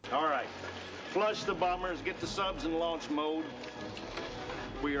Flush the bombers, get the subs in launch mode.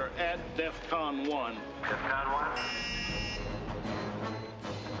 We are at DEFCON 1. DEFCON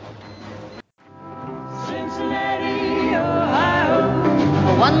 1? Cincinnati,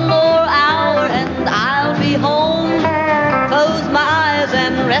 Ohio. One more hour and I'll be home. Close my eyes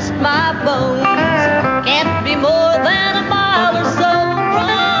and rest my bones. Can't be more than a mile or so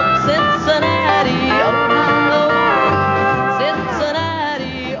from Cincinnati, Ohio.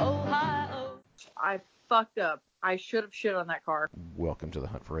 Cincinnati, Ohio. I fucked up. I should have shit on that car. Welcome to the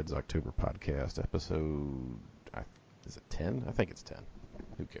Hunt for Reds October podcast, episode, is it 10? I think it's 10.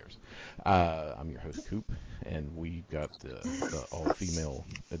 Who cares? I'm your host, Coop, and we've got the all-female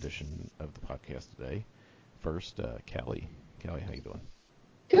edition of the podcast today. First, Calli. Calli, how you doing?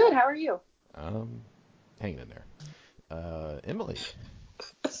 Good, how are you? Hanging in there. Emily.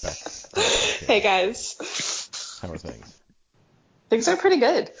 Back. Hey, guys. How are things? Things are pretty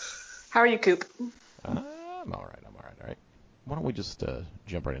good. How are you, Coop? I'm all right. All right. Why don't we just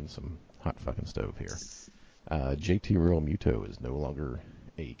jump right into some hot fucking stove here? JT Real Muto is no longer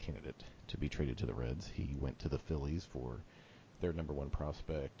a candidate to be traded to the Reds. He went to the Phillies for their number one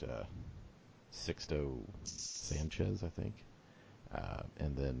prospect, Sixto Sanchez, I think.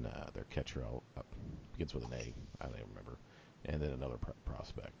 And then their catcher begins with an A. I don't even remember. And then another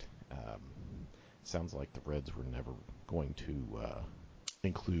prospect. Sounds like the Reds were never going to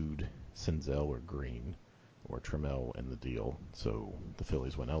include Senzel or Green or Trammell in the deal, so the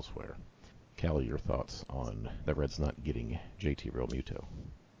Phillies went elsewhere. Calli, your thoughts on the Reds not getting JT Real Muto?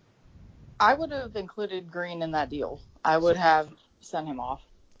 I would have included Green in that deal. I would have sent him off.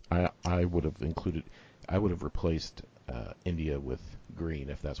 I would have replaced India with Green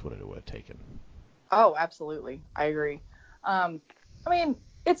if that's what it would have taken. Oh, absolutely. I agree. I mean,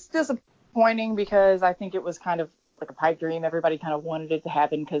 it's disappointing because I think it was kind of like a pipe dream. Everybody kind of wanted it to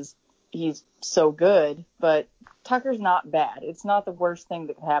happen because he's so good, but Tucker's not bad. It's not the worst thing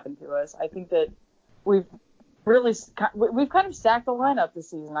that could happen to us. I think that we've kind of stacked the lineup this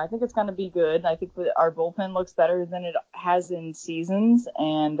season. I think it's going to be good. I think that our bullpen looks better than it has in seasons,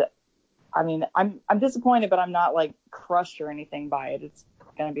 and I mean, I'm disappointed, but I'm not like crushed or anything by it. It's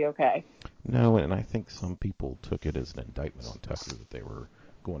going to be okay. No, and I think some people took it as an indictment on Tucker that they were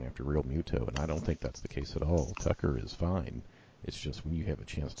going after Real Muto, and I don't think that's the case at all. Tucker is fine. It's just when you have a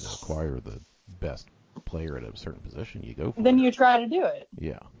chance to acquire the best player at a certain position, you go for it. Then you try to do it.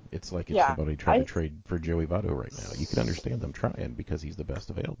 Yeah. It's like if somebody tried to trade for Joey Votto right now. You can understand them trying because he's the best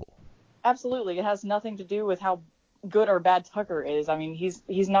available. Absolutely. It has nothing to do with how good or bad Tucker is. I mean,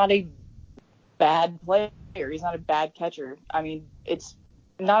 he's not a bad player. He's not a bad catcher. I mean, it's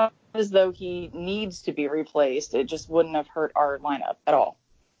not as though he needs to be replaced. It just wouldn't have hurt our lineup at all.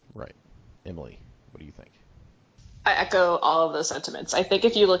 Right. Emily, what do you think? I echo all of those sentiments. I think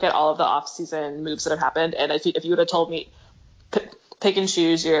if you look at all of the off-season moves that have happened, and if you would have told me pick and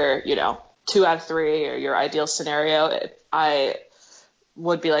choose your, 2 out of 3 or your ideal scenario, I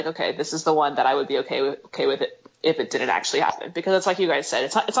would be like, okay, this is the one that I would be okay with it if it didn't actually happen. Because it's like you guys said,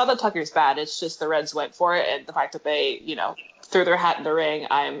 it's not that Tucker's bad. It's just the Reds went for it, and the fact that they, threw their hat in the ring,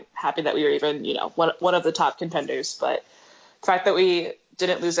 I'm happy that we were even, one of the top contenders. But the fact that we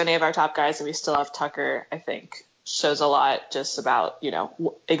didn't lose any of our top guys and we still have Tucker, I think, shows a lot just about,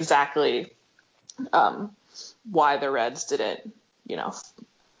 exactly why the Reds didn't,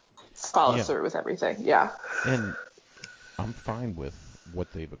 follow through with everything. Yeah. And I'm fine with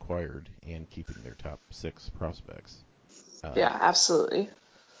what they've acquired and keeping their top 6 prospects. Yeah, absolutely.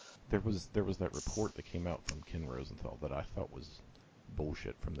 There was that report that came out from Ken Rosenthal that I thought was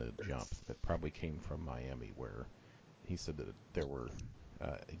bullshit from the jump that probably came from Miami, where he said that there were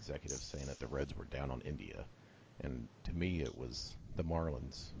executives saying that the Reds were down on India. And to me, it was the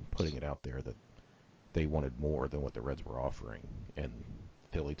Marlins putting it out there that they wanted more than what the Reds were offering. And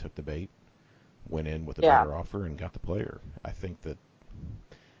Philly took the bait, went in with a better offer, and got the player. I think that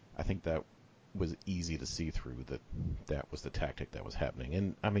was easy to see through that was the tactic that was happening.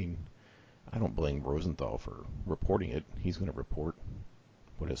 And, I mean, I don't blame Rosenthal for reporting it. He's going to report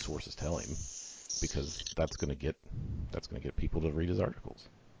what his sources tell him because that's going to get people to read his articles.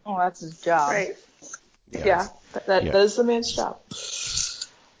 Oh, that's his job. Right. Yeah, that is the man's job.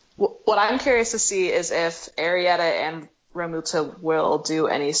 What I'm curious to see is if Arrieta and Realmuto will do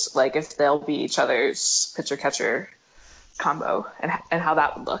any, like, if they'll be each other's pitcher-catcher combo and how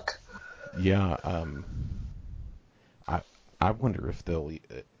that would look. Yeah, I wonder if they'll,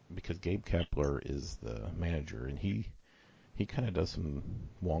 because Gabe Kapler is the manager, and he kind of does some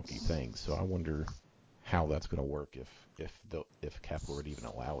wonky things, so I wonder how that's going to work if Kapler would even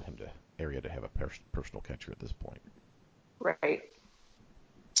allow him to have a personal catcher at this point. Right.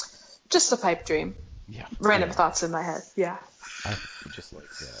 Just a pipe dream. Yeah. Random yeah. thoughts in my head. Yeah. Just like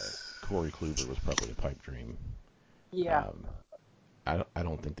Corey Kluber was probably a pipe dream. Yeah. I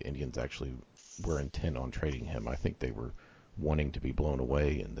don't think the Indians actually were intent on trading him. I think they were wanting to be blown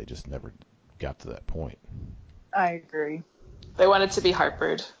away, and they just never got to that point. I agree. They wanted to be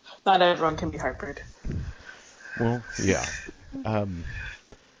Harpered. Not everyone can be Harpered. Well, yeah.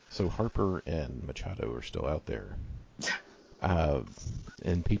 So Harper and Machado are still out there.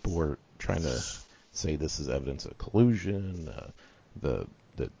 And people were trying to say this is evidence of collusion, that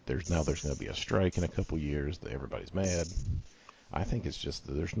there's going to be a strike in a couple years, that everybody's mad. I think it's just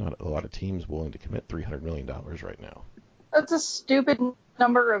that there's not a lot of teams willing to commit $300 million right now. That's a stupid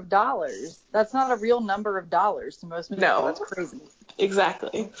number of dollars. That's not a real number of dollars to most people. No. That's crazy.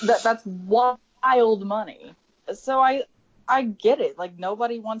 Exactly. That's wild money. So I get it. Like,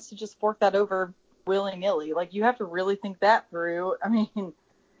 nobody wants to just fork that over willy-nilly. Like, you have to really think that through. I mean,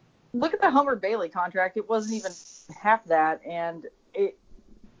 look at the Homer Bailey contract. It wasn't even half that, and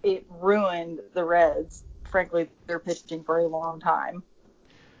it ruined the Reds. Frankly, they're pitching for a long time.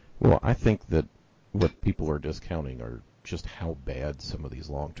 Well, I think that what people are discounting are just how bad some of these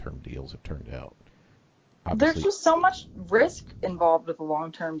long-term deals have turned out. Obviously, there's just so much risk involved with a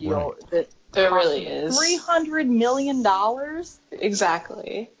long-term deal that there really is. $300 million.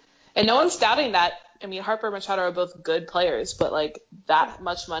 Exactly. And no one's doubting that. I mean, Harper and Machado are both good players, but like that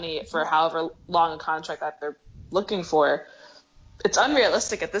much money for however long a contract that they're looking for, it's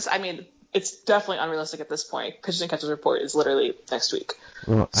unrealistic at this. I mean, it's definitely unrealistic at this point. Pitchers and catchers report is literally next week.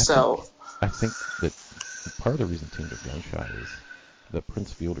 Well, I I think that part of the reason teams are gun shy is the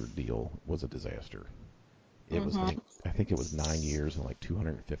Prince Fielder deal was a disaster. It was, I think it was 9 years and like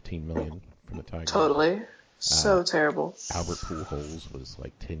 $215 million from the Tigers. Totally. So terrible. Albert Pujols was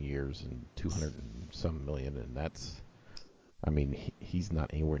like 10 years and 200 and some million, and that's, I mean, he's not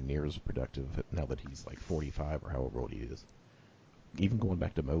anywhere near as productive now that he's like 45 or however old he is. Even going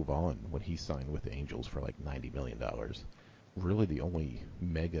back to Mo Vaughn when he signed with the Angels for like $90 million. Really the only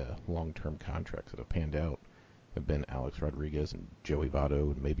mega long-term contracts that have panned out have been Alex Rodriguez and Joey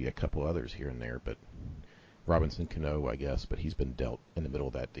Votto and maybe a couple others here and there, but Robinson Cano, I guess, but he's been dealt in the middle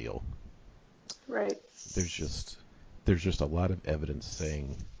of that deal. Right. There's just a lot of evidence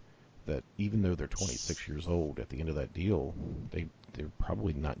saying that even though they're 26 years old at the end of that deal, they're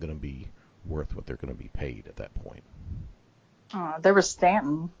probably not going to be worth what they're going to be paid at that point. There was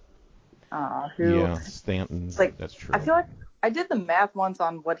Stanton, Stanton, like, that's true. I feel like I did the math once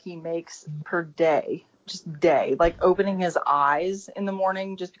on what he makes per day, like opening his eyes in the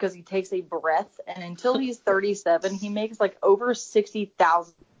morning just because he takes a breath, and until he's 37, he makes like over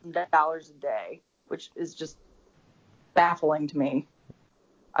 $60,000 a day, which is just baffling to me.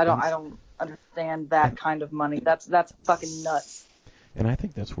 I don't understand that kind of money. That's fucking nuts. And I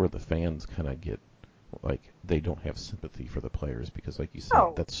think that's where the fans kind of get, like, they don't have sympathy for the players because, like you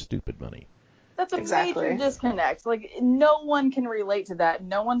said, that's stupid money. That's a major disconnect. Like, no one can relate to that.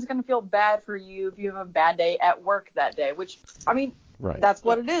 No one's going to feel bad for you if you have a bad day at work that day, which, I mean, that's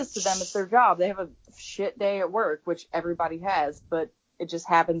what it is to them. It's their job. They have a shit day at work, which everybody has, but it just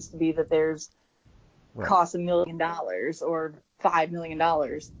happens to be that there's costs $1 million or $5 million. I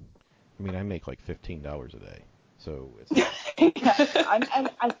mean, I make like $15 a day, so it's.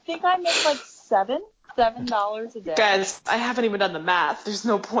 I think I make like $7 a day. Guys, I haven't even done the math. There's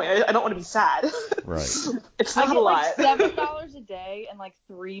no point. I don't want to be sad. Right. It's not a lot. I get like $7 a day and like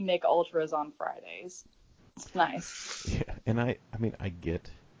 3 Mick Ultras on Fridays. It's nice. Yeah, and I mean, I get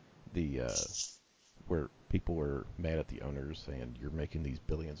the where people were mad at the owners saying you're making these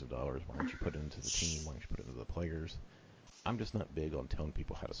billions of dollars. Why don't you put it into the team? Why don't you put it into the players? I'm just not big on telling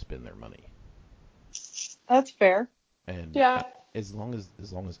people how to spend their money. That's fair. And as long as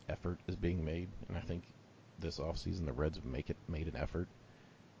effort is being made, and I think this offseason the Reds have made an effort.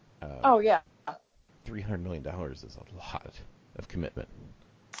 $300 million is a lot of commitment,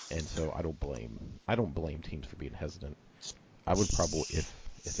 and so I don't blame teams for being hesitant. I would probably, if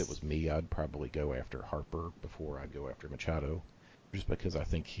it was me, I'd probably go after Harper before I'd go after Machado, just because I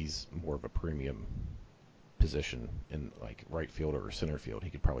think he's more of a premium position in like right field or center field. He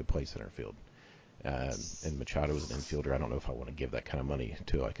could probably play center field. And Machado is an infielder. I don't know if I want to give that kind of money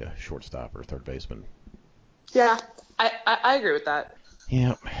to like a shortstop or third baseman. Yeah, I agree with that.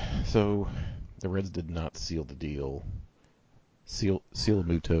 Yeah. So the Reds did not seal the deal. Seal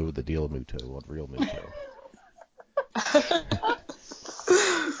Muto, the deal of Muto on Real Muto.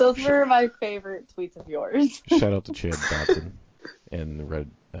 Those were my favorite tweets of yours. Shout out to Chad Dotson and the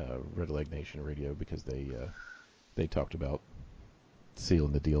Red Leg Nation Radio because they talked about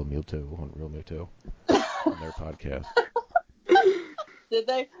sealing the deal Muto on Real Muto on their podcast. Did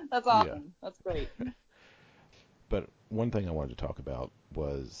they? That's awesome. That's great. But one thing I wanted to talk about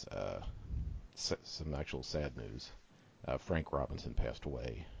was some actual sad news. Frank Robinson passed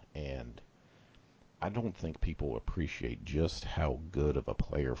away, and I don't think people appreciate just how good of a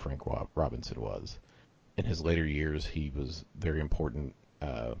player Frank Robinson was. In his later years, he was very important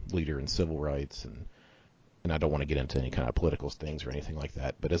leader in civil rights, and I don't want to get into any kind of political things or anything like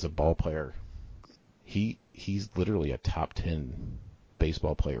that, but as a ball player, he's literally a top 10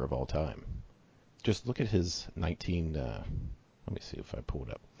 baseball player of all time. Just look at his let me see if I pull it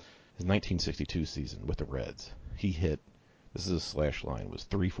up. His 1962 season with the Reds. He hit, this is a slash line, was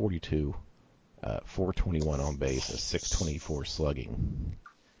 342, 421 on base, a 624 slugging.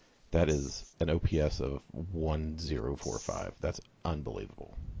 That is an OPS of 1045. That's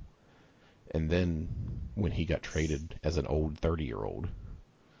unbelievable. And then when he got traded as an old 30-year-old,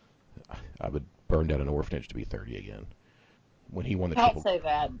 I would burn down an orphanage to be 30 again. When he won the Don't say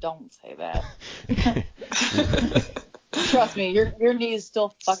that. Trust me, your knees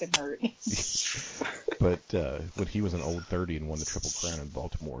still fucking hurt. But when he was an old 30 and won the Triple Crown in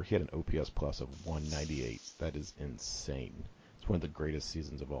Baltimore, he had an OPS plus of 198. That is insane. It's one of the greatest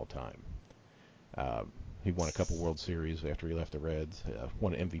seasons of all time. He won a couple World Series after he left the Reds,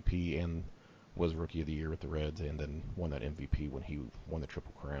 won an MVP and was Rookie of the Year with the Reds, and then won that MVP when he won the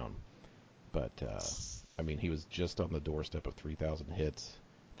Triple Crown. But, I mean, he was just on the doorstep of 3,000 hits,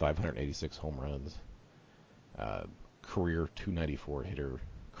 586 home runs, career 294 hitter,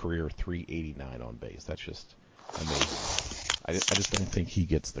 career 389 on base. That's just amazing. I just don't think he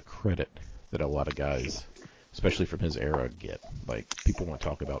gets the credit that a lot of guys, especially from his era, get. Like, people want to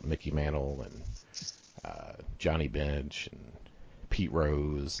talk about Mickey Mantle and Johnny Bench and Pete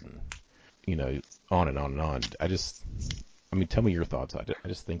Rose and, you know, on and on and on. I mean, tell me your thoughts. I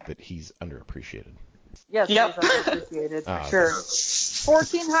just think that he's underappreciated. Yes, Yep. he's underappreciated for sure.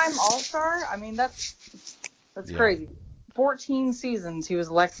 14-time All-Star. I mean, that's crazy. 14 seasons he was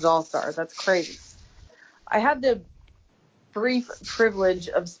elected All-Star. That's crazy. I had the brief privilege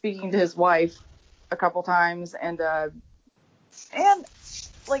of speaking to his wife a couple times, and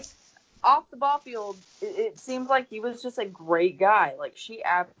like off the ball field, it seems like he was just a great guy. Like, she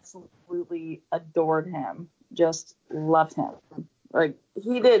absolutely adored him, just loved him. Like,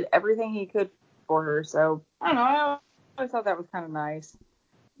 he did everything he could for her. So I don't know. I always thought that was kind of nice.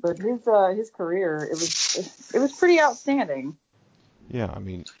 But his career, it was pretty outstanding. Yeah, I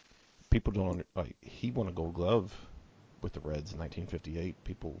mean, people don't he won a Gold Glove with the Reds in 1958.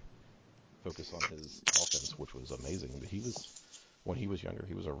 People focus on his offense, which was amazing. But when he was younger,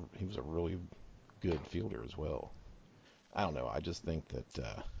 he was a really good fielder as well. I don't know. I just think that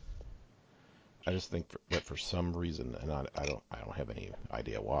for some reason, and I don't have any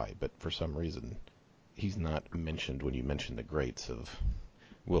idea why, but for some reason, he's not mentioned when you mention the greats of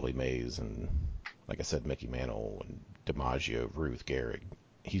Willie Mays and, like I said, Mickey Mantle and DiMaggio, Ruth, Gehrig.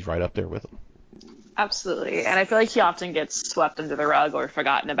 He's right up there with them. Absolutely. And I feel like he often gets swept under the rug or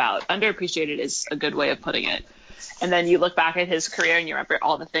forgotten about. Underappreciated is a good way of putting it. And then you look back at his career and you remember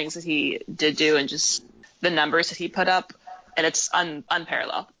all the things that he did do and just the numbers that he put up, and it's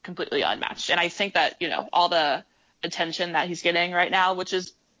unparalleled, completely unmatched. And I think that, you know, all the attention that he's getting right now, which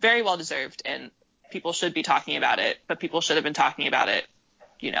is very well deserved, and people should be talking about it, but people should have been talking about it,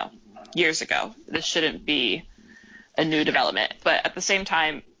 you know, years ago. This shouldn't be a new development. But at the same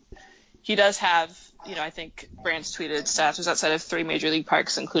time, he does have, you know, I think Brandt's tweeted stats was outside of 3 major league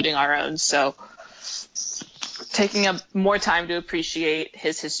parks, including our own. So taking up more time to appreciate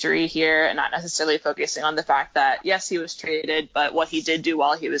his history here and not necessarily focusing on the fact that, yes, he was traded, but what he did do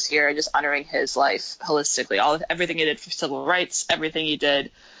while he was here and just honoring his life holistically, everything he did for civil rights, everything he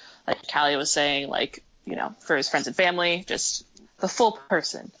did, like Calli was saying, like, you know, for his friends and family, just the full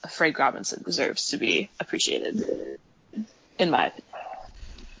person of Frank Robinson deserves to be appreciated, in my opinion.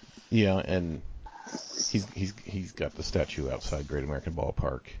 Yeah, and he's got the statue outside Great American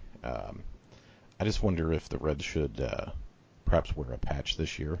Ballpark. I just wonder if the Reds should perhaps wear a patch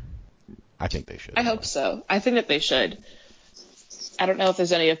this year. I think they should. I hope so. I think that they should. I don't know if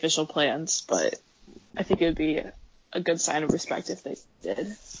there's any official plans, but I think it would be a good sign of respect if they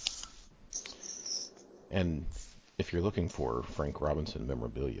did. And if you're looking for Frank Robinson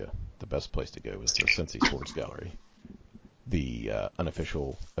memorabilia, the best place to go is the Cincy Sports Gallery, the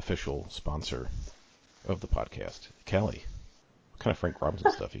unofficial official sponsor of the podcast. Calli, what kind of Frank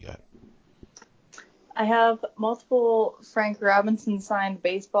Robinson stuff you got? I have multiple Frank Robinson signed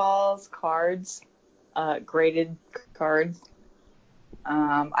baseballs, cards, graded cards.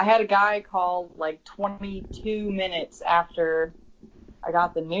 I had a guy call like 22 minutes after I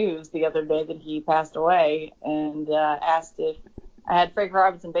got the news the other day that he passed away and asked if I had Frank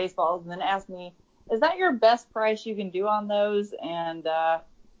Robinson baseballs, and then asked me, "Is that your best price you can do on those?" And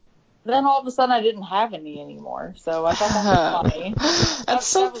then all of a sudden I didn't have any anymore. So I thought that was funny. That's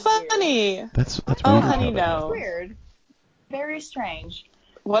so was funny. Weird. That's Oh, weird. honey, how that no. happens. Weird. Very strange.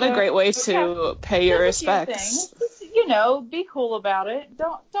 What a great way to pay your respects. Just, be cool about it.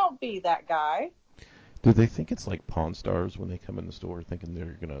 Don't be that guy. Do they think it's like Pawn Stars when they come in the store thinking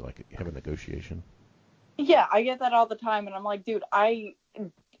they're going to like have a negotiation? Yeah, I get that all the time, and I'm like, dude,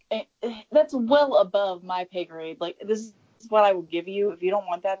 that's well above my pay grade. Like, this is what I will give you. If you don't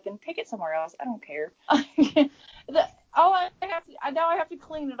want that, then take it somewhere else. I don't care. Now I have to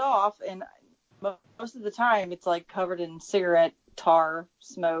clean it off, and most of the time it's like covered in cigarette tar,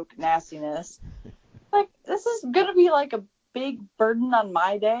 smoke, nastiness. Like, this is gonna be like a big burden on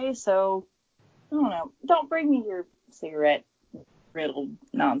my day, so I don't know. Don't bring me your cigarette riddled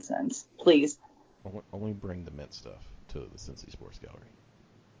nonsense, please. Only bring the mint stuff to the Cincy Sports Gallery.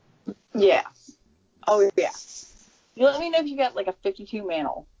 Yeah. Oh, yeah. You let me know if you got like a 52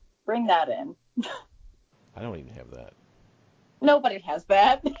 mantle. Bring that in. I don't even have that. Nobody has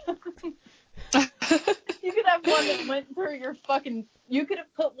that. You could have one that went through your fucking... You could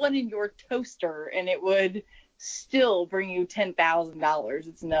have put one in your toaster and it would still bring you $10,000.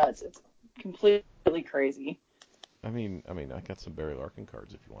 It's nuts. It's completely crazy. I mean, I got some Barry Larkin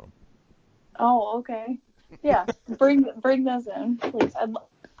cards if you want them. Oh, okay. Yeah, bring those in, please.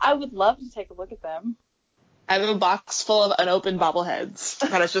 I would love to take a look at them. I have a box full of unopened bobbleheads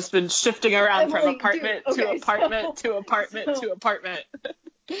that has just been shifting around from apartment to apartment to apartment to apartment.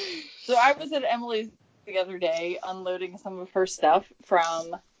 So I was at Emily's the other day unloading some of her stuff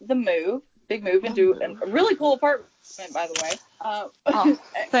from the big move into a really cool apartment, by the way.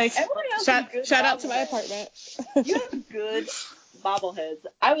 Thanks. Emily has Shout out to my apartment. You have good bobbleheads.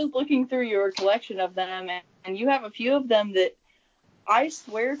 I was looking through your collection of them, and you have a few of them that I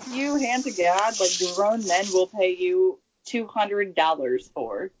swear to you, hand to God, like grown men will pay you $200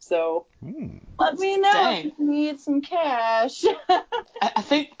 for. So let me know if you need some cash. I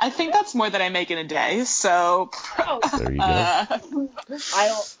think that's more than I make in a day. So there you go.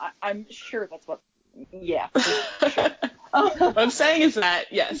 I'm sure that's what. Yeah. Sure. What I'm saying is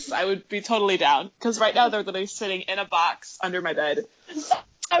that yes, I would be totally down because right now they're literally sitting in a box under my bed.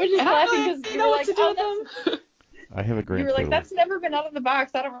 I was just laughing because you know what to do with them. I have a grand You were like, total. that's never been out of the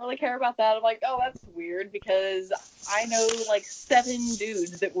box. I don't really care about that. I'm like, oh, that's weird because I know like 7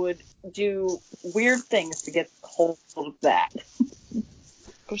 dudes that would do weird things to get hold of that.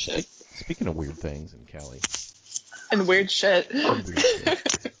 Oh shit. Speaking of weird things in Calli. And weird shit.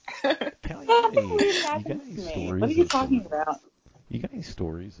 Calli, you got any stories? What are you talking about? You got any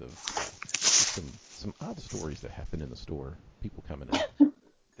stories of some odd stories that happen in the store? People coming in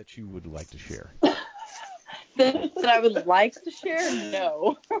that you would like to share? That I would like to share?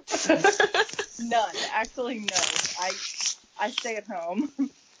 No. None. Actually, no. I stay at home.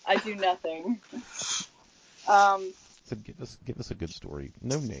 I do nothing. So give us a good story.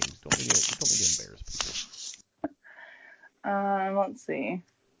 No names. Don't need to embarrass people. Let's see.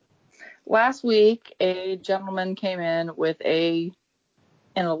 Last week, a gentleman came in with an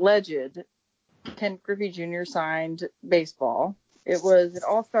alleged Ken Griffey Jr. signed baseball. It was an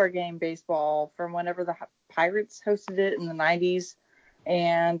all-star game baseball from whenever the Pirates hosted it in the 90s.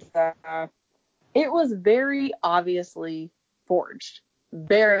 And it was very obviously forged.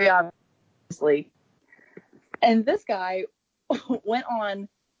 Very obviously. And this guy went on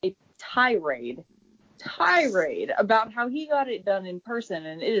a tirade about how he got it done in person,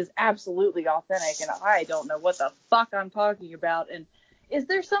 and it is absolutely authentic, and I don't know what the fuck I'm talking about. And is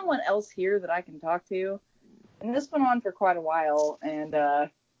there someone else here that I can talk to? And this went on for quite a while, and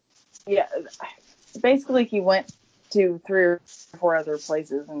yeah, basically he went to 3 or 4 other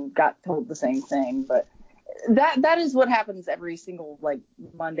places and got told the same thing. But that is what happens every single like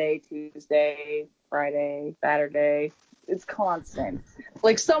Monday, Tuesday, Friday, Saturday. It's constant.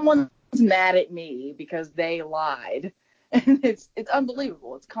 Like someone's mad at me because they lied, and it's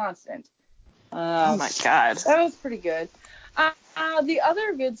unbelievable. It's constant. Oh my god, that was pretty good. The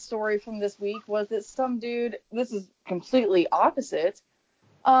other good story from this week was that some dude. This is completely opposite.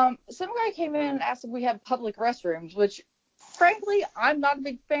 Some guy came in and asked if we had public restrooms, which, frankly, I'm not a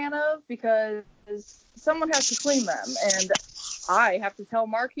big fan of because someone has to clean them, and I have to tell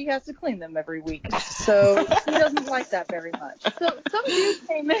Mark he has to clean them every week. So he doesn't like that very much. So some dude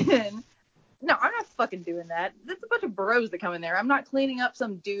came in. No, I'm not fucking doing that. That's a bunch of bros that come in there. I'm not cleaning up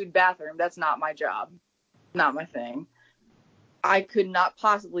some dude bathroom. That's not my job. Not my thing. I could not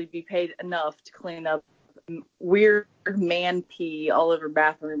possibly be paid enough to clean up weird man pee all over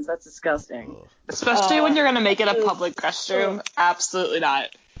bathrooms. That's disgusting. Ugh. Especially when you're going to make it a public restroom. Absolutely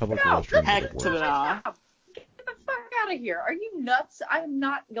not. Public No, restrooms are Heck the to the worst. nah. Get the fuck out of here. Are you nuts? I'm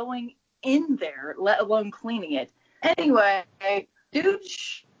not going in there, let alone cleaning it. Anyway, dude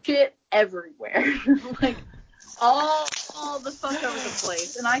shit everywhere. Like, all the fuck over the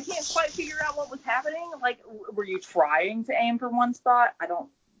place. And I can't quite figure out what was happening. Like, were you trying to aim for one spot? I don't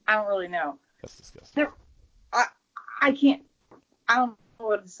really know. That's disgusting. I don't know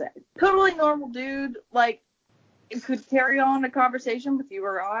what to say. Totally normal dude. Like, it could carry on a conversation with you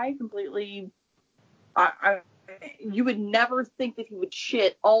or I completely. You would never think that he would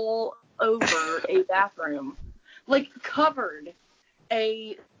shit all over a bathroom, like covered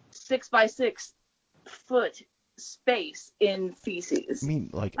a 6x6 foot space in feces. You mean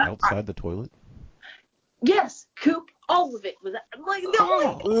like outside the toilet? Yes, Coop, all of it was like the only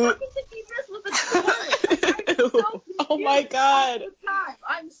fucking thing he missed was the toilet. I'm so Oh my God.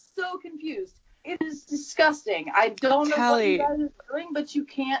 I'm so confused. It is disgusting. I don't know Calli. what you guys are doing, but you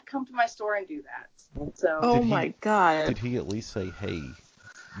can't come to my store and do that. So. Oh my God. Did he at least say, hey,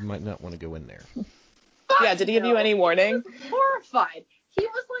 you might not want to go in there? Yeah, did he give you any warning? He was horrified.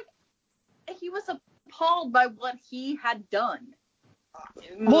 He was appalled by what he had done.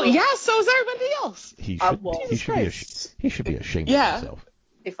 Well, yeah, so is everybody else. He should be ashamed of himself.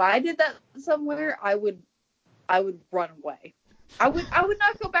 If I did that somewhere, I would run away. I would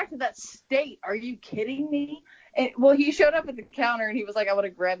not go back to that state. Are you kidding me? And, well, he showed up at the counter and he was like, I want to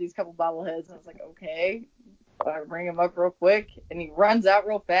grab these couple bobbleheads. And I was like, okay. I bring him up real quick and he runs out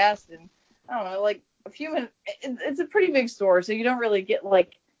real fast. And I don't know, like a few minutes. It's a pretty big store, so you don't really get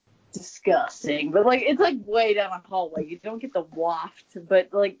like disgusting, but like it's like way down a hallway. You don't get the waft, but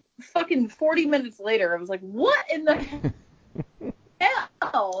like fucking 40 minutes later, I was like, what in the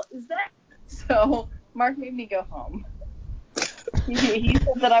hell is that? So Mark made me go home. He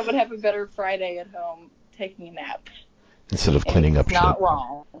said that I would have a better Friday at home taking a nap. Instead of cleaning up shit. Not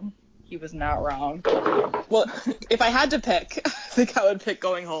wrong. He was not wrong. Well, if I had to pick, I think I would pick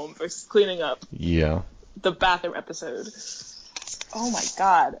going home versus cleaning up. Yeah. The bathroom episode. Oh my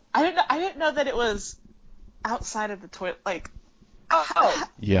God. I didn't know that it was outside of the toilet. Like,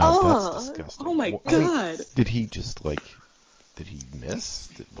 Yeah, that's disgusting. Oh my God. I mean, did he miss?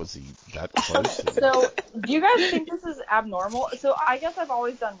 Was he that close? So, do you guys think this is abnormal? So, I guess I've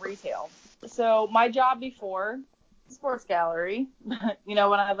always done retail. So, my job before sports gallery, when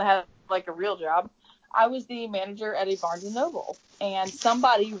I had like a real job, I was the manager at a Barnes & Noble. And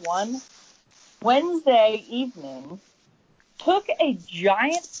somebody one Wednesday evening took a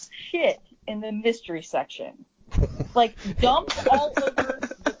giant shit in the mystery section. Like, dumped all over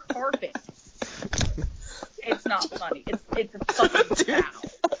the carpet. It's not funny. It's a fucking foul.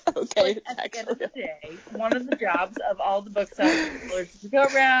 Okay. Like, at the end of the day, one of the jobs of all the booksellers is to go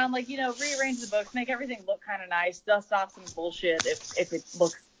around, like, rearrange the books, make everything look kind of nice, dust off some bullshit if it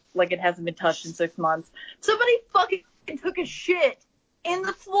looks like it hasn't been touched in 6 months. Somebody fucking took a shit in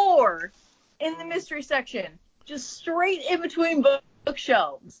the floor in the mystery section, just straight in between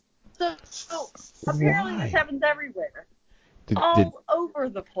bookshelves. So apparently this happens everywhere. All over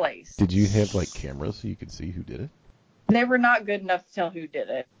the place. Did you have like cameras so you could see who did it? They were not good enough to tell who did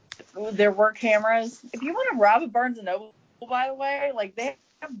it. There were cameras. If you want to rob a Barnes & Noble, by the way, like they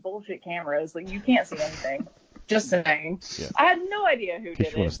have bullshit cameras. Like you can't see anything. Just saying. Yeah. I had no idea who did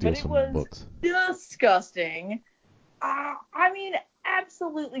it, but it was books. Disgusting. I mean,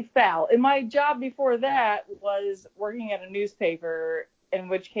 absolutely foul. And my job before that was working at a newspaper, in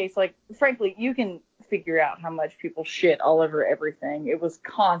which case, like, frankly, you can figure out how much people shit all over everything. It was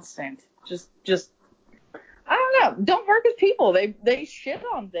constant. Just I don't know. Don't work with people. They shit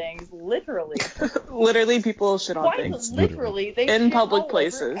on things, literally. Literally, people shit on things. Literally, they in shit public all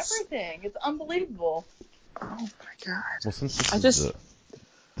places. Over everything. It's unbelievable. Oh my God. Well, since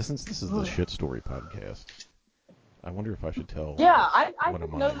this is the shit story podcast, I wonder if I should tell. Yeah, I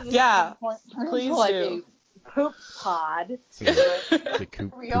didn't know that. Yeah, please like do. A poop pod. The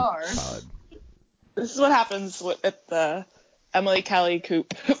Coop we are. Pod. This is what happens at the Emily Calli Coop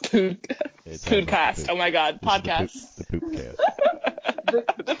Poopcast. Oh my God, podcast. The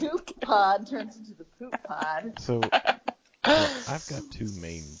Poopcast. The Coop pod turns into the poop pod. So I've got two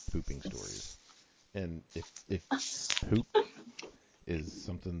main pooping stories, and if poop is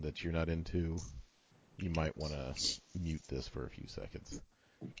something that you're not into, you might want to mute this for a few seconds.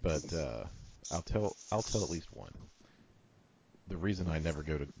 But I'll tell at least one. The reason I never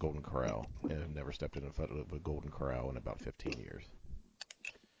go to Golden Corral and have never stepped in front of a Golden Corral in about 15 years.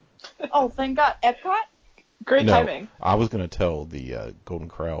 Oh, thank God. Epcot? Great timing. I was going to tell the Golden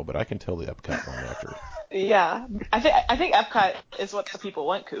Corral, but I can tell the Epcot one after. Yeah, I think Epcot is what the people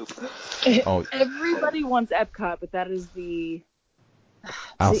want, Coop. Oh, Everybody wants Epcot, but that is the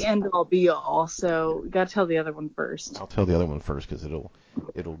I'll, end all be all. So you got to tell the other one first. I'll tell the other one first because it'll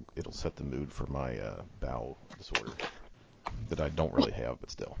set the mood for my bowel disorder that I don't really have, but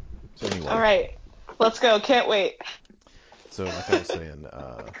still. So anyway. All right, let's go. Can't wait. So like I was saying,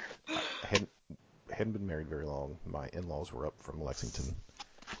 I hadn't been married very long. My in-laws were up from Lexington,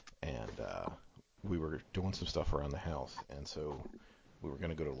 and we were doing some stuff around the house, and so we were going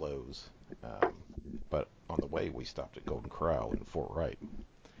to go to Lowe's, but on the way we stopped at Golden Corral in Fort Wright.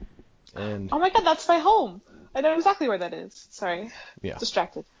 And Oh my God, that's my home. I know exactly where that is. Sorry, yeah,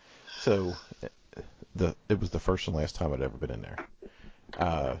 distracted. so it was the first and last time I'd ever been in there.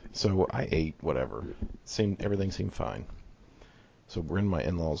 So I ate whatever. Everything seemed fine. So we're in my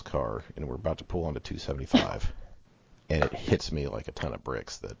in-laws' car, and we're about to pull onto 275, and it hits me like a ton of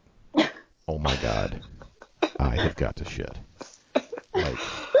bricks that, oh my God, I have got to shit. Like,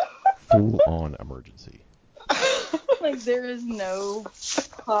 full-on emergency. Like, there is no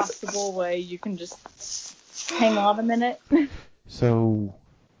possible way you can just hang on a minute. So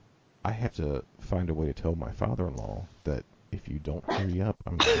I have to find a way to tell my father-in-law that if you don't hurry up,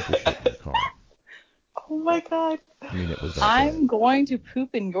 I'm going to shit in your car. Oh my God. I mean, it was that I'm bad. going to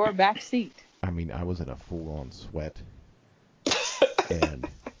poop in your back seat. I mean, I was in a full-on sweat. And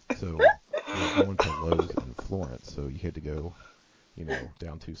so we're going to Lowe's in Florence, so you had to go,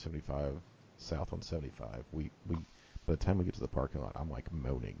 down 275, south on 75. We by the time we get to the parking lot, I'm like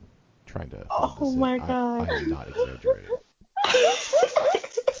moaning, trying to hold this Oh my in. God. I am not exaggerating.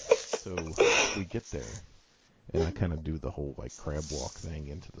 So we get there, and I kind of do the whole like crab walk thing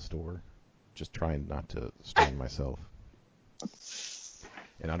into the store, just trying not to strain myself.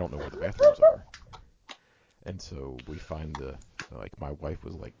 And I don't know where the bathrooms are. And so we find my wife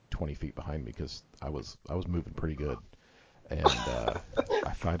was like 20 feet behind me because I was moving pretty good. And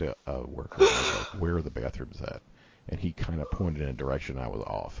I find a worker and I was like, where are the bathrooms at? And he kind of pointed in a direction I was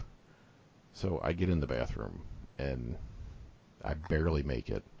off. So I get in the bathroom and I barely make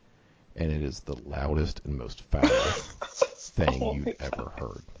it. And it is the loudest and most foul thing you've ever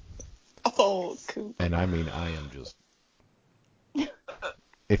heard. Oh, Coop. And I mean, I am just...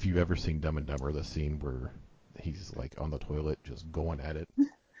 If you've ever seen Dumb and Dumber, the scene where he's like on the toilet just going at it,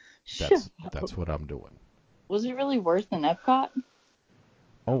 that's what I'm doing. Was it really worse than Epcot?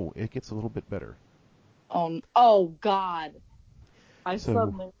 Oh, it gets a little bit better. Oh God. I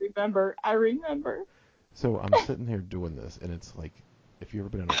suddenly remember. I remember. So I'm sitting here doing this, and it's like, if you've ever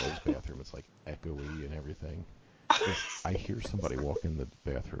been in a Lowe's bathroom, it's like echoey and everything. I hear somebody walk in the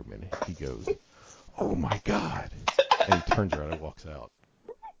bathroom, and he goes, "Oh my God!" And he turns around and walks out.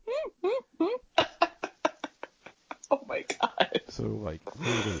 Oh my God. So like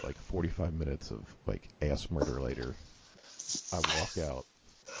literally like 45 minutes of like ass murder later, I walk out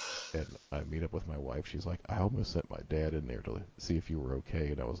and I meet up with my wife. She's like, "I almost sent my dad in there to see if you were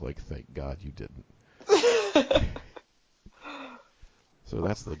okay," and I was like, "Thank God you didn't." So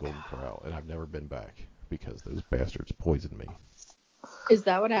that's the Golden Corral, and I've never been back because those bastards poisoned me. Is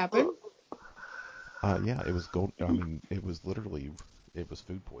that what happened? Yeah, it was I mean, it was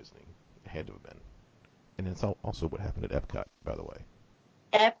food poisoning. It had to have been. And it's also what happened at Epcot, by the way.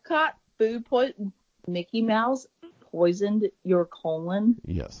 Epcot food poison. Mickey Mouse poisoned your colon.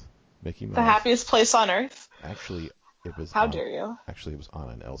 Yes, Mickey Mouse. The happiest place on earth. Actually, it was. How dare you? Actually, it was Anna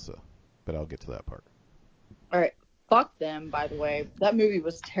and Elsa, but I'll get to that part. All right. Fuck them, by the way. That movie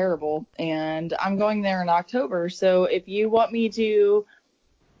was terrible, and I'm going there in October. So if you want me to,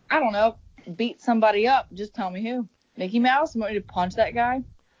 I don't know, beat somebody up, just tell me who. Mickey Mouse? You want me to punch that guy?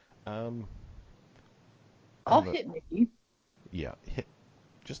 I'll hit Mickey. Yeah,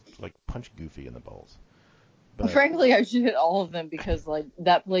 just like punch Goofy in the balls. But frankly, I should hit all of them because like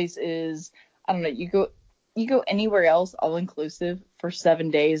that place is, I don't know, you go anywhere else all inclusive for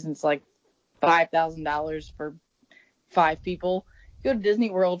 7 days and it's like $5,000 for 5 people. You go to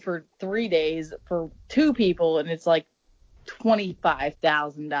Disney World for 3 days for 2 people and it's like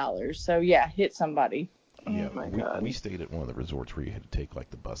 $25,000. So yeah, hit somebody. Yeah, oh my God. we stayed at one of the resorts where you had to take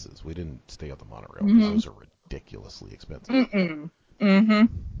like the buses. We didn't stay on the monorail because those are ridiculously expensive.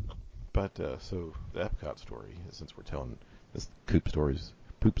 But so the Epcot story, since we're telling this poop stories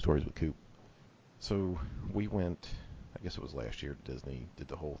with Coop. So we went, I guess it was last year to Disney, did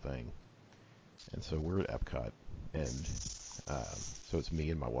the whole thing, and so we're at Epcot, and so it's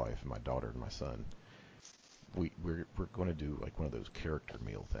me and my wife and my daughter and my son. We're going to do like one of those character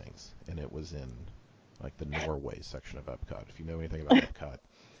meal things, and it was in like the Norway section of Epcot. If you know anything about Epcot,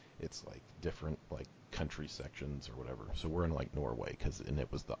 it's like different like country sections or whatever. So we're in like Norway and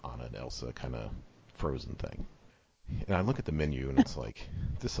it was the Anna and Elsa kind of frozen thing. And I look at the menu and it's like,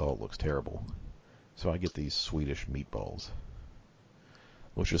 this all looks terrible. So I get these Swedish meatballs.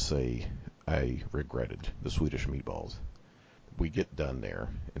 Let's just say I regretted the Swedish meatballs. We get done there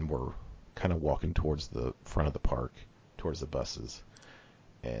and we're kind of walking towards the front of the park, towards the buses.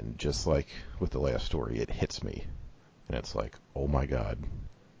 And just like with the last story, it hits me. And it's like, oh my God,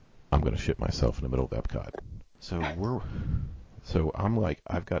 I'm going to shit myself in the middle of Epcot. So I'm like,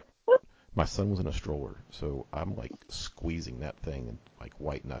 my son was in a stroller, so I'm like squeezing that thing and like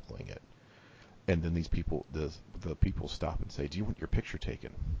white knuckling it. And then these people, the people stop and say, do you want your picture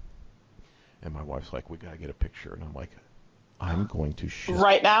taken? And my wife's like, we got to get a picture. And I'm like, I'm going to shit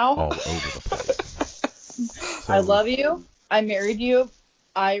right now all over the place. So, I love you. I married you.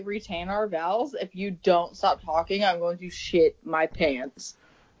 I retain our vows. If you don't stop talking, I'm going to shit my pants.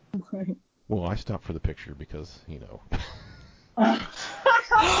 Well, I stopped for the picture because,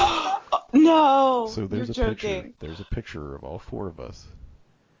 No, So there's you're a picture. joking. There's a picture of all four of us,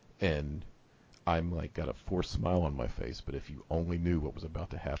 and I'm like got a forced smile on my face. But if you only knew what was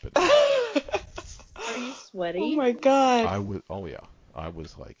about to happen, Are you sweaty? Oh my God. I was. Oh yeah, I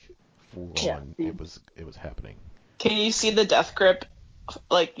was like full Yeah, on. see. It was happening. Can you see the death grip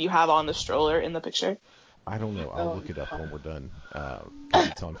like you have on the stroller in the picture? I don't know. I'll look it up when we're done. 'Cause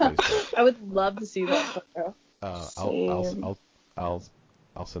it's on Facebook. I would love to see that photo.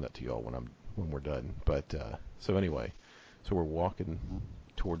 I'll send that to y'all when we're done. But so anyway, so we're walking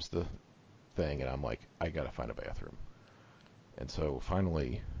towards the thing, and I'm like, I gotta find a bathroom. And so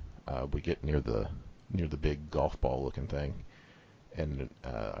finally, we get near the big golf ball looking thing, and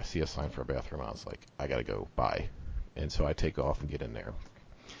I see a sign for a bathroom. I was like, I gotta go. Bye. And so I take off and get in there.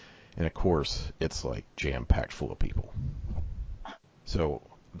 And of course, it's like jam packed full of people. So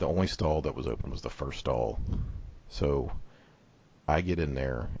the only stall that was open was the first stall. So I get in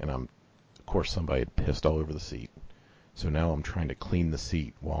there, and of course, somebody had pissed all over the seat. So now I'm trying to clean the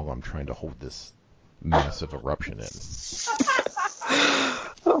seat while I'm trying to hold this massive eruption in.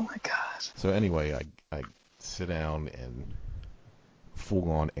 Oh my God. So anyway, I sit down, and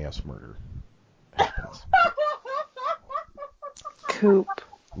full-on ass murder happens. Coop.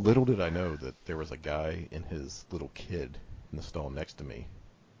 Little did I know that there was a guy and his little kid in the stall next to me.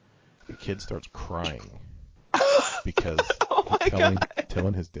 The kid starts crying because Oh my God.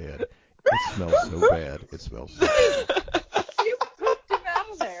 telling his dad, it smells so bad. It smells so bad. You pooped him out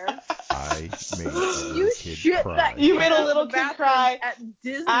of there. I made a little You kid shit cry that You kid made a out of little the kid bathroom cry at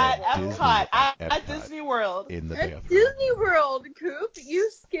Disney at World. Epcot. At Epcot. Disney World. in the At bathroom. Disney World, Coop,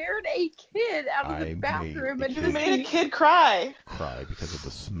 you scared a kid out of I the made bathroom a at kid You made a Disney. kid cry. Cry because of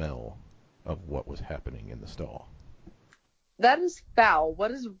the smell of what was happening in the stall. That is foul.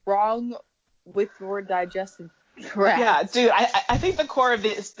 What is wrong with your digestive tract? Yeah, dude, I think the core of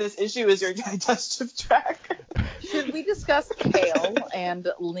this issue is your digestive tract. Should we discuss kale and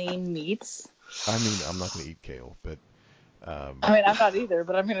lean meats? I mean, I'm not going to eat kale, but I mean, I'm not either,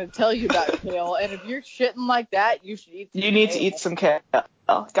 but I'm going to tell you about kale. And if you're shitting like that, you should eat some You need to kale. eat some kale.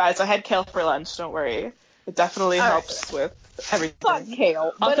 Guys, I had kale for lunch, don't worry. It definitely All right. helps with everything. Fuck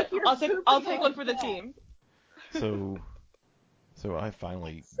kale. I'll, But ta- if you're I'll take pooping one like for the that, team. so I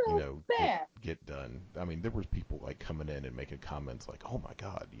finally, so bad. get done. I mean, there was people like coming in and making comments like, "Oh my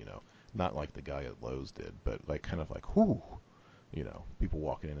God," not like the guy at Lowe's did, but like kind of like, "Whoo," people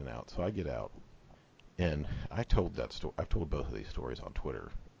walking in and out. So I get out, and I told that story. I've told both of these stories on Twitter,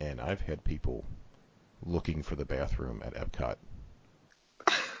 and I've had people looking for the bathroom at Epcot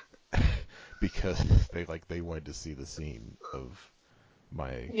because they wanted to see the scene of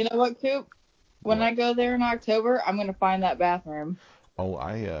my. You know what, Coop? When What? I go there in October, I'm going to find that bathroom. Oh,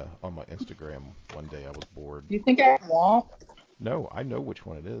 I on my Instagram one day I was bored. You think I won't? No, I know which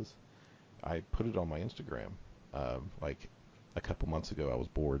one it is. I put it on my Instagram. Like a couple months ago, I was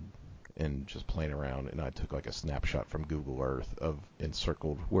bored and just playing around, and I took like a snapshot from Google Earth and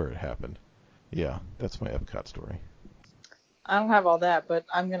circled where it happened. Yeah, that's my Epcot story. I don't have all that, but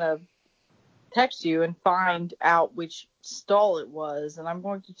I'm going to text you and find out which stall it was, and I'm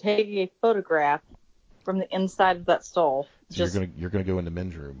going to take a photograph from the inside of that stall. So you're gonna go in the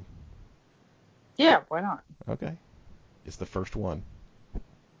men's room. Yeah, why not? Okay. It's the first one.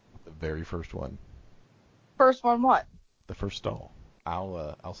 The very first one. First one, what? The first stall.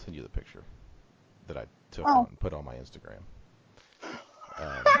 I'll send you the picture that I took Oh. put on my Instagram.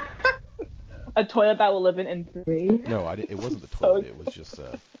 A toilet that will live in 3. No, it wasn't the toilet. It was just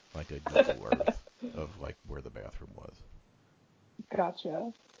like a Google Earth of like where the bathroom was.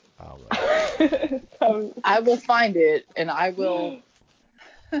 Gotcha. I will find it, and I will.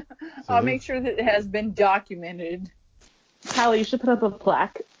 I'll there- make sure that it has been documented. Calli, you should put up a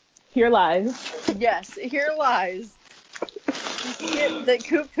plaque Here lies. Yes, here lies the skit that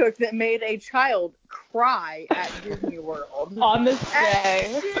Coop took that made a child cry at Disney World. On this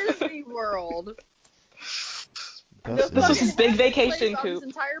day. At Disney World. That's This was his big happiest vacation, place on Coop. this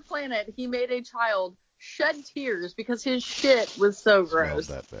entire planet, he made a child shed tears because his shit was so gross.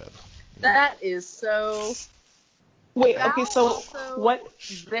 Smelled that bad. That is so. Wait, okay, so also what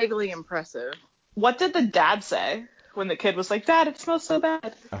vaguely impressive. What did the dad say when the kid was like, Dad, it smells so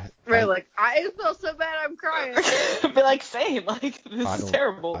bad? Right, like, I smell so bad I'm crying. Be like, same, like, this is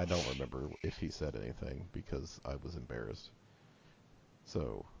terrible. I don't remember if he said anything because I was embarrassed.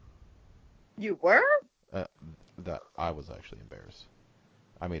 So. You were? That I was actually embarrassed.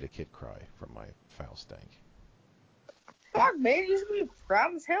 I made a kid cry from my foul stank. Fuck, man, you should be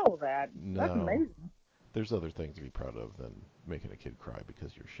proud as hell of that. No. That's amazing. There's other things to be proud of than making a kid cry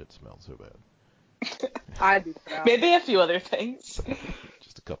because your shit smelled so bad. I'd be proud. Maybe a few other things.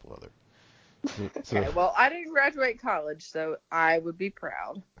 Just a couple other. Okay, well, I didn't graduate college, so I would be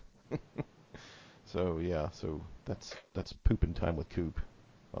proud. So that's pooping time with Coop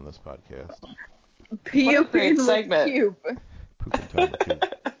on this podcast. What a great segment. Coop. Pooping time with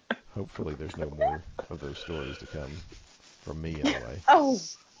Coop. Hopefully there's no more of those stories to come from me anyway.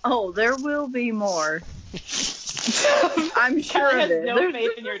 Oh, there will be more. I'm sure Calli of has it. no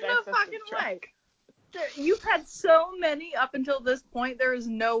faith in your no digestive fucking tract. way. You've had so many up until this point. There is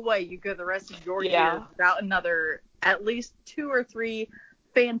no way you go the rest of your years without another at least 2 or 3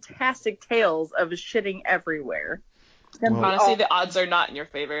 fantastic tales of shitting everywhere. Well, honestly, the odds are not in your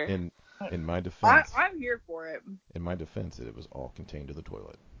favor. In my defense, I'm here for it. In my defense, it was all contained to the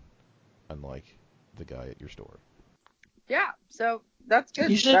toilet, unlike the guy at your store. Yeah, so that's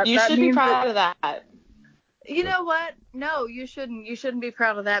good. You should be proud of that. You know what? No, you shouldn't. You shouldn't be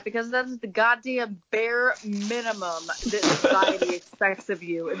proud of that because that is the goddamn bare minimum that society expects of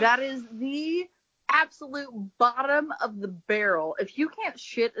you. That is the absolute bottom of the barrel. If you can't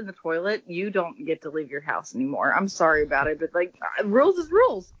shit in the toilet, you don't get to leave your house anymore. I'm sorry about it, but like rules is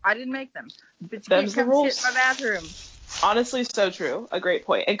rules. I didn't make them. But you Them's can't the come rules. shit in my bathroom. Honestly, so true. A great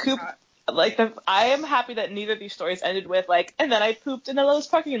point. And Coop, I am happy that neither of these stories ended with like, and then I pooped in a Lowe's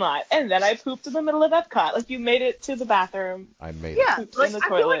parking lot, and then I pooped in the middle of Epcot. Like you made it to the bathroom. I made Yeah, it. like in the I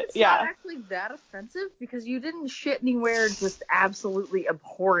toilet. feel like it's not actually that offensive because you didn't shit anywhere just absolutely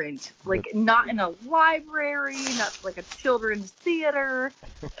abhorrent. Like not in a library, not like a children's theater,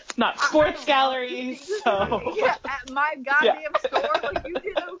 not sports galleries. So yeah, at my goddamn store, like you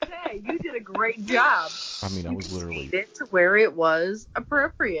did okay. You did a great job. I mean, I was literally made it to where it was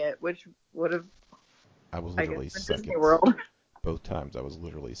appropriate, which would have. I was literally seconds. Disney World. Both times, I was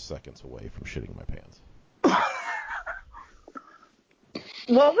literally seconds away from shitting my pants.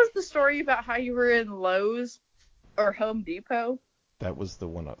 What was the story about how you were in Lowe's or Home Depot? That was the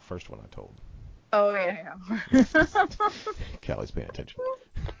first one I told. Oh yeah. Calli's paying attention.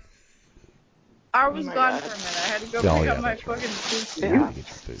 I was gone God. for a minute. I had to go pick up my fucking food. Yeah.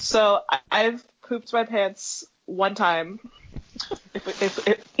 So I've pooped my pants one time.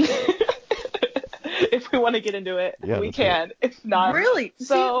 If we want to get into it, we can. Right. If not, really.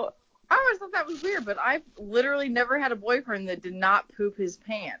 So I always thought that was weird, but I've literally never had a boyfriend that did not poop his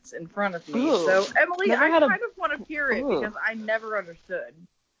pants in front of me. Ooh, so Emily, I kind of want to hear it Ooh. because I never understood.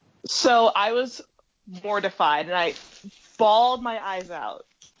 So I was mortified and I bawled my eyes out.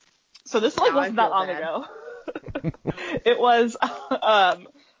 So this wasn't that long ago. It was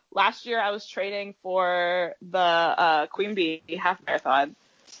last year. I was training for the Queen Bee half marathon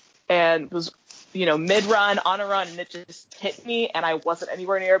and was mid-run on a run, and it just hit me and I wasn't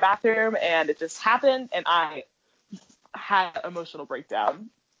anywhere near a bathroom and it just happened and I had an emotional breakdown.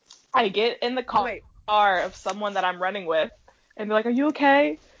 I get in the car of someone that I'm running with and they're like, "Are you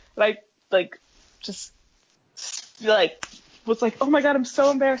okay?" And I just was like, "Oh my God, I'm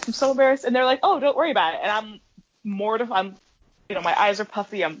so embarrassed. And they're like, "Oh, don't worry about it." And I'm mortified. My eyes are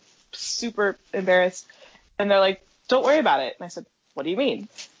puffy. I'm super embarrassed. And they're like, "Don't worry about it." And I said, "What do you mean?"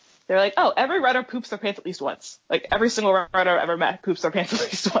 They're like, "Oh, every runner poops their pants at least once. Like every single runner I've ever met poops their pants at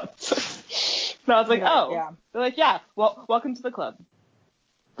least once." And I was like, "Oh." Yeah. They're like, "Yeah, well, welcome to the club."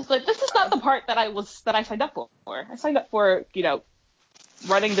 I was like, "This is not the part that I signed up for. I signed up for,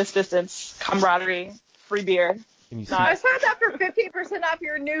 running this distance, camaraderie, free beer." I signed up for 15% off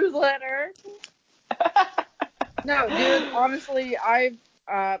your newsletter. No, dude, honestly,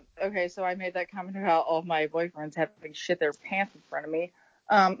 okay, so I made that comment about all of my boyfriends having shit their pants in front of me.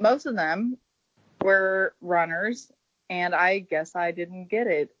 Most of them were runners, and I guess I didn't get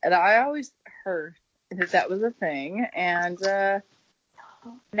it. And I always heard that was a thing, and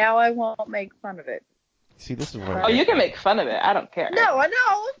now I won't make fun of it. See, this is what Oh, you can make fun of it. I don't care. No, of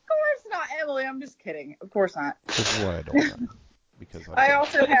course not, Emily. I'm just kidding. Of course not. This is why I don't run. Because I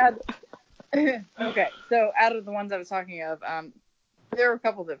also had. Okay, so out of the ones I was talking of, there were a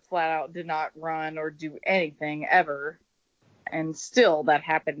couple that flat out did not run or do anything ever, and still that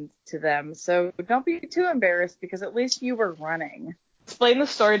happened to them. So don't be too embarrassed because at least you were running. Explain the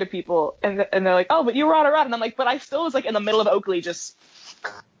story to people, and they're like, "Oh, but you were on a run," and I'm like, "But I still was like in the middle of Oakley, just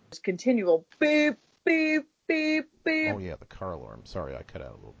Continual beep, beep, beep, beep. Oh yeah, the car alarm. Sorry, I cut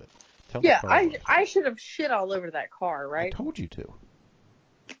out a little bit. Tell Yeah, the car alarm. I should have shit all over that car, I right? told you to.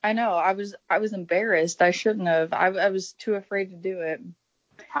 I know. I was embarrassed. I shouldn't have. I was too afraid to do it.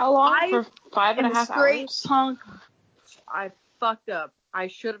 how long for 5.5 Straight hours?" punk. I fucked up. I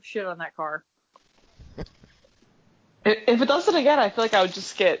should have shit on that car. If it does it again, I feel like I would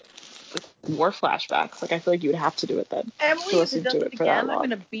just get more flashbacks. Like I feel like you would have to do it then. Emily, to if it listen does to it it for that again, I'm long. going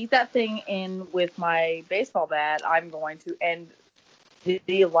to beat that thing in with my baseball bat. I'm going to end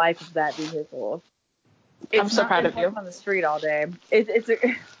the life of that vehicle. I'm so proud of you. On the street all day. It's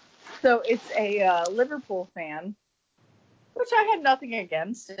a Liverpool fan, which I had nothing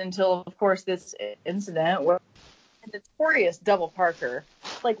against until, of course, this incident where a notorious double parker,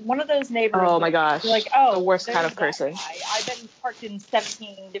 like one of those neighbors. Oh my gosh! Like, oh, the worst kind there's of person. I bet he's parked in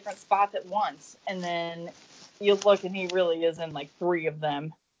 17 different spots at once, and then you look and he really is in like 3 of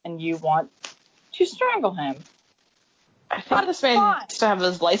them, and you want to strangle him. I think this man needs to have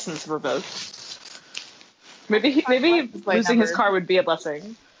his license revoked. Maybe losing his car would be a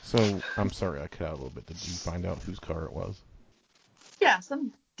blessing. So, I'm sorry, I cut out a little bit. Did you find out whose car it was? Yeah,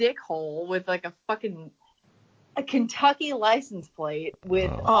 some dickhole with like a Kentucky license plate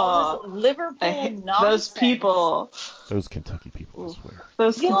with all this Liverpool nonsense. Those people. Those Kentucky people, I swear.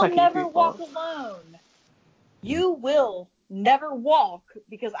 Those You'll Kentucky never people. walk alone. You will never walk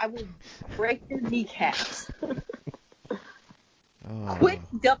because I will break your kneecaps. Quit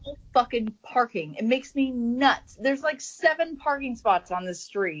double fucking parking. It makes me nuts. There's like 7 parking spots on this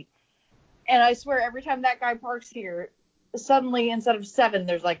street. And I swear every time that guy parks here, suddenly instead of 7,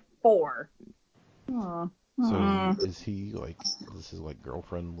 there's like 4. So is he like, does his like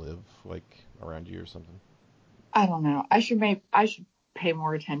girlfriend live like around you or something? I don't know. I should pay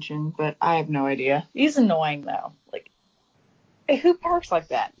more attention, but I have no idea. He's annoying though. Like, who parks like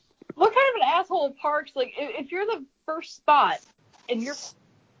that? What kind of an asshole parks like if you're the first spot and you're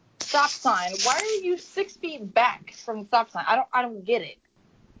stop sign, why are you 6 feet back from the stop sign? I don't get it.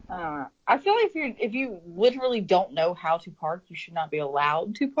 I feel like if you literally don't know how to park, you should not be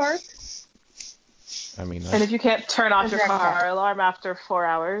allowed to park. I mean, and if you can't turn off your car alarm after 4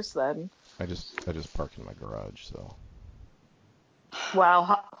 hours, then I just park in my garage, so.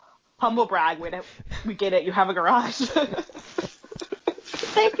 Wow, humble brag. We get it. You have a garage.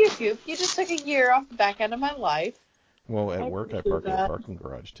 Thank you, Coop. You just took a year off the back end of my life. Well, at work I park in a parking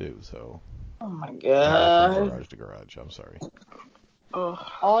garage too, so. Oh my I go god. from garage to garage. I'm sorry. Oh.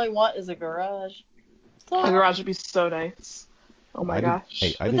 All I want is a garage. A garage would be so nice. Oh my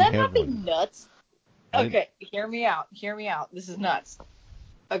gosh. Would that not be nuts? Okay, hear me out. This is nuts.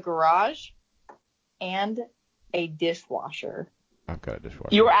 A garage and a dishwasher. I've got a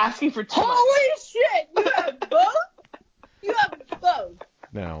dishwasher. You were asking for too much. Holy shit! You have both? You have both.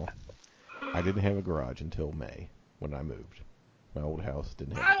 Now, I didn't have a garage until May when I moved. My old house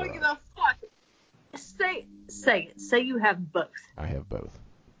didn't have a garage. I don't give a fuck. Say it. Say you have both. I have both.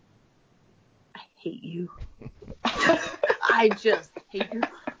 I hate you. I just hate you.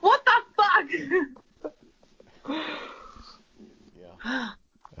 What the fuck? Yeah.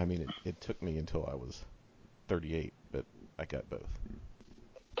 I mean, it took me until I was 38, but I got both.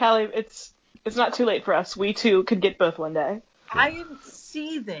 Calli, it's not too late for us. We too could get both one day. I am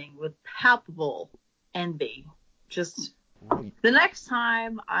seething with palpable envy. Just the next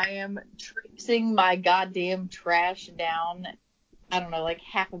time I am traipsing my goddamn trash down, I don't know, like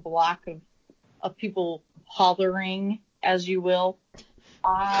half a block of people hollering, as you will,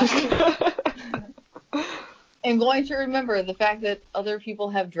 I'm going to remember the fact that other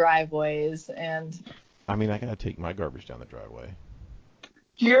people have driveways and... I mean, I gotta take my garbage down the driveway.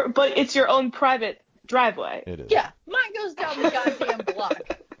 But it's your own private driveway. It is. Yeah, mine goes down the goddamn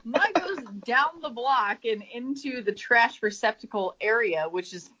block. Mine goes down the block and into the trash receptacle area,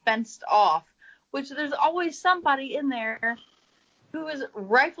 which is fenced off, which there's always somebody in there who is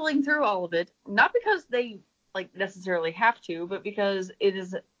rifling through all of it, not because they like necessarily have to, but because it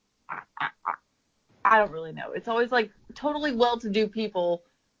is... I don't really know. It's always like totally well-to-do people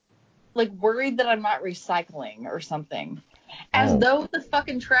like worried that I'm not recycling or something. As though the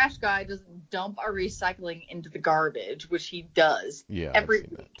fucking trash guy doesn't dump our recycling into the garbage, which he does. Yeah, every I've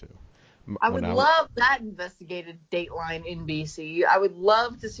seen that too. I would love that investigative Dateline in BC. I would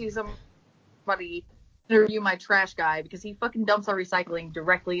love to see somebody interview my trash guy because he fucking dumps our recycling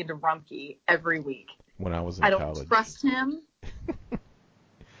directly into Rumpke every week. When I was in college. college. I don't trust him.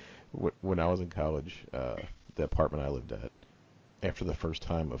 When I was in college, the apartment I lived at, after the first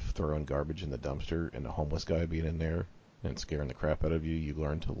time of throwing garbage in the dumpster and the homeless guy being in there and scaring the crap out of you, you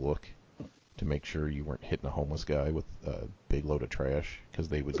learn to look to make sure you weren't hitting a homeless guy with a big load of trash, because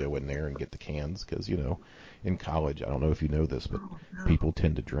they would go in there and get the cans. Because, you know, in college, I don't know if you know this, but people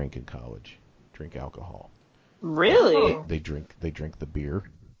tend to drink in college, drink alcohol. Really? They drink the beer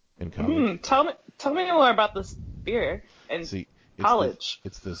in college. Tell me more about this beer in college.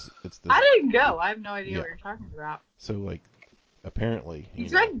 It's this. I didn't go. I have no idea what you're talking about. So, like, apparently, you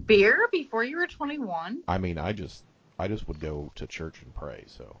drank beer before you were 21? I mean, I just would go to church and pray.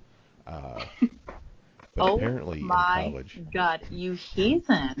 So, but oh apparently in my college, God, you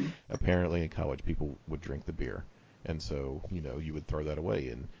heathen! Apparently in college, people would drink the beer, and so you would throw that away.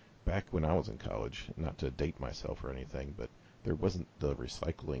 And back when I was in college, not to date myself or anything, but there wasn't the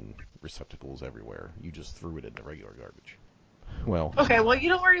recycling receptacles everywhere. You just threw it in the regular garbage. Well. Okay, well, you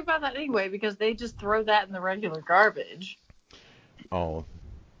don't worry about that anyway, because they just throw that in the regular garbage. Oh,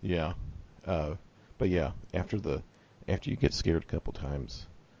 yeah. But yeah, after you get scared a couple times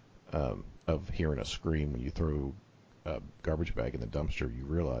of hearing a scream when you throw a garbage bag in the dumpster, you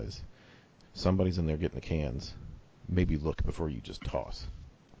realize somebody's in there getting the cans. Maybe look before you just toss.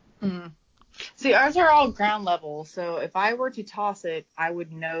 Mm. See, ours are all ground level, so if I were to toss it, I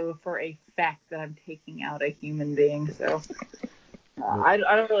would know for a fact that I'm taking out a human being. So I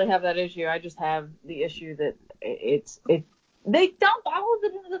don't really have that issue. I just have the issue that they dump all of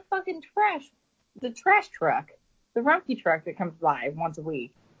it into the fucking trash. The trash truck, the Rumpke truck that comes by once a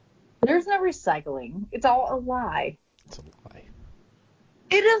week. There's no recycling. It's all a lie. It's a lie.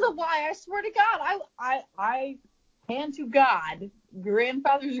 It is a lie. I swear to God. I hand to God,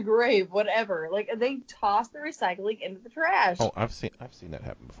 grandfather's grave, whatever. Like, they toss the recycling into the trash. Oh, I've seen that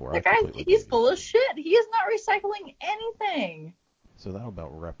happen before. The guy, he's full of shit. He is not recycling anything. So that'll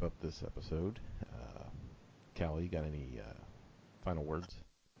about wrap up this episode. Calli, you got any final words?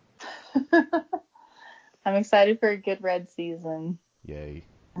 I'm excited for a good red season. Yay.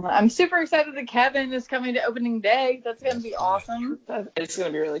 I'm super excited that Kevin is coming to opening day. That's going to be awesome. It's going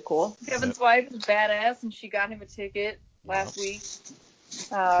to be really cool. Kevin's wife is badass, and she got him a ticket last week,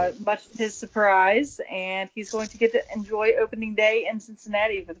 much to his surprise. And he's going to get to enjoy opening day in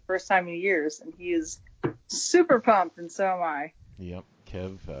Cincinnati for the first time in years. And he is super pumped, and so am I. Yep.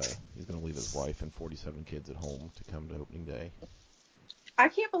 Kev, he's going to leave his wife and 47 kids at home to come to opening day. I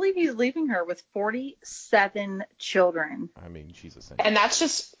can't believe he's leaving her with 47 children. I mean, she's a saint. And that's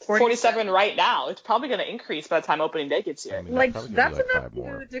just 47 right now. It's probably going to increase by the time opening day gets here. I mean, that's enough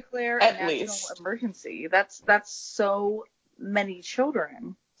to declare a national emergency. That's so many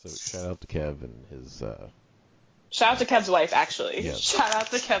children. So shout out to Kev and his... Shout out to Kev's wife, actually. Yes. Shout out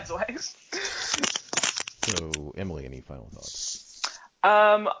to Kev's wife. So, Emily, any final thoughts?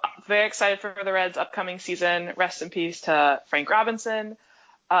 Very excited for the Reds' upcoming season. Rest in peace to Frank Robinson.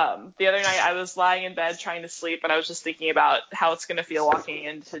 The other night I was lying in bed trying to sleep, and I was just thinking about how it's going to feel walking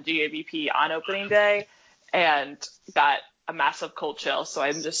into GABP on opening day, and got a massive cold chill. So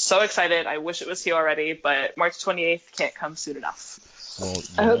I'm just so excited. I wish it was here already, but March 28th can't come soon enough. Well,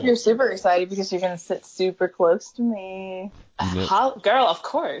 I hope you're super excited because you're going to sit super close to me. Girl, of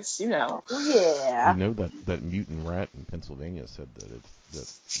course, you know. Yeah. You know that mutant rat in Pennsylvania said that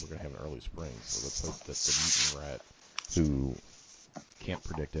we're going to have an early spring, so let's hope that the mutant rat, who can't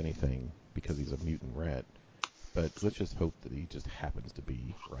predict anything because he's a mutant rat, but let's just hope that he just happens to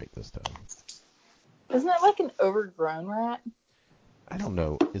be right this time. Isn't that like an overgrown rat? I don't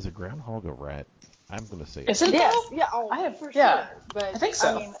know. Is a groundhog a rat? I'm going to say Is it? Yes. Yeah. Oh, I have for sure. But I think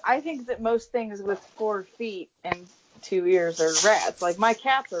so. I mean, I think that most things with 4 feet and 2 ears are rats. Like, my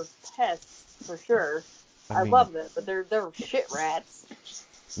cats are pests for sure. I love them, but they're shit rats.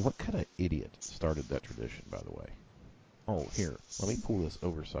 What kind of idiot started that tradition, by the way? Oh, here, let me pull this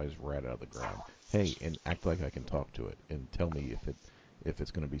oversized rat out of the ground. Hey, and act like I can talk to it, and tell me if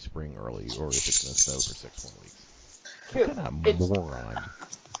it's going to be spring early or if it's going to snow for 6 more weeks. What kind of moron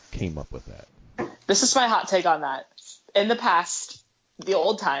came up with that? This is my hot take on that. In the past, the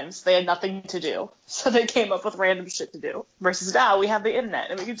old times, they had nothing to do, so they came up with random shit to do. Versus now, we have the internet,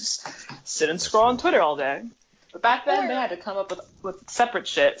 and we can just sit and scroll on Twitter all day. But back then, they had to come up with separate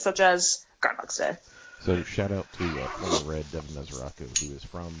shit, such as Groundhog's Day. So shout out to former Red Devin Mesoraco, who is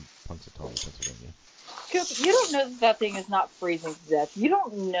from Punxsutawney, Pennsylvania. Coop, you don't know that thing is not freezing to death. You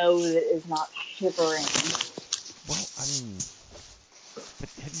don't know that it is not shivering. Well, I mean, But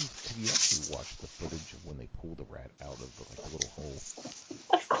have you actually watched the footage of when they pull the rat out of the little hole?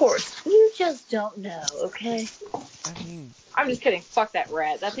 Of course. You just don't know, okay? I mean, I'm just kidding. Fuck that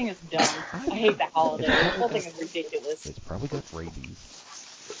rat. That thing is dumb. I hate that holiday. The whole thing is ridiculous. It's probably got rabies.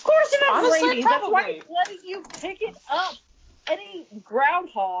 Of course it has Honestly, rabies. probably. That's why it's letting you pick it up. Any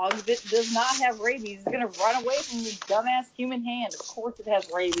groundhog that does not have rabies is going to run away from your dumbass human hand. Of course it has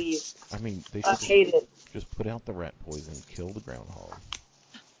rabies. I mean, they I should hate it. just put out the rat poison, kill the groundhog,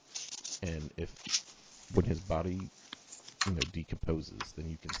 and when his body, decomposes, then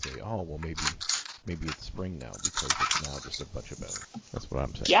you can say, oh, well, maybe it's spring now because it's now just a bunch of bones. That's what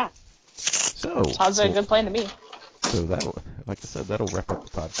I'm saying. Yeah. So Sounds like a good plan to me. So that'll wrap up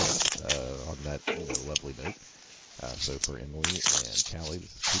the podcast on that lovely note. So for Emily and Calli,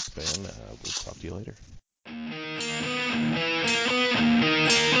 this is Coop Fan. We'll talk to you later.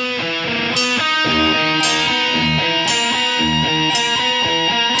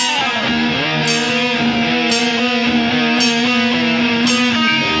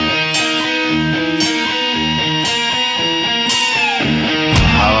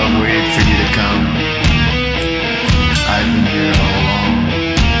 How I've waited for you to come. I've been here all along.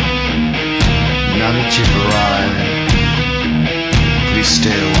 Now that you've arrived, please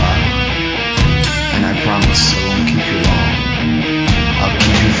stay a while, and I promise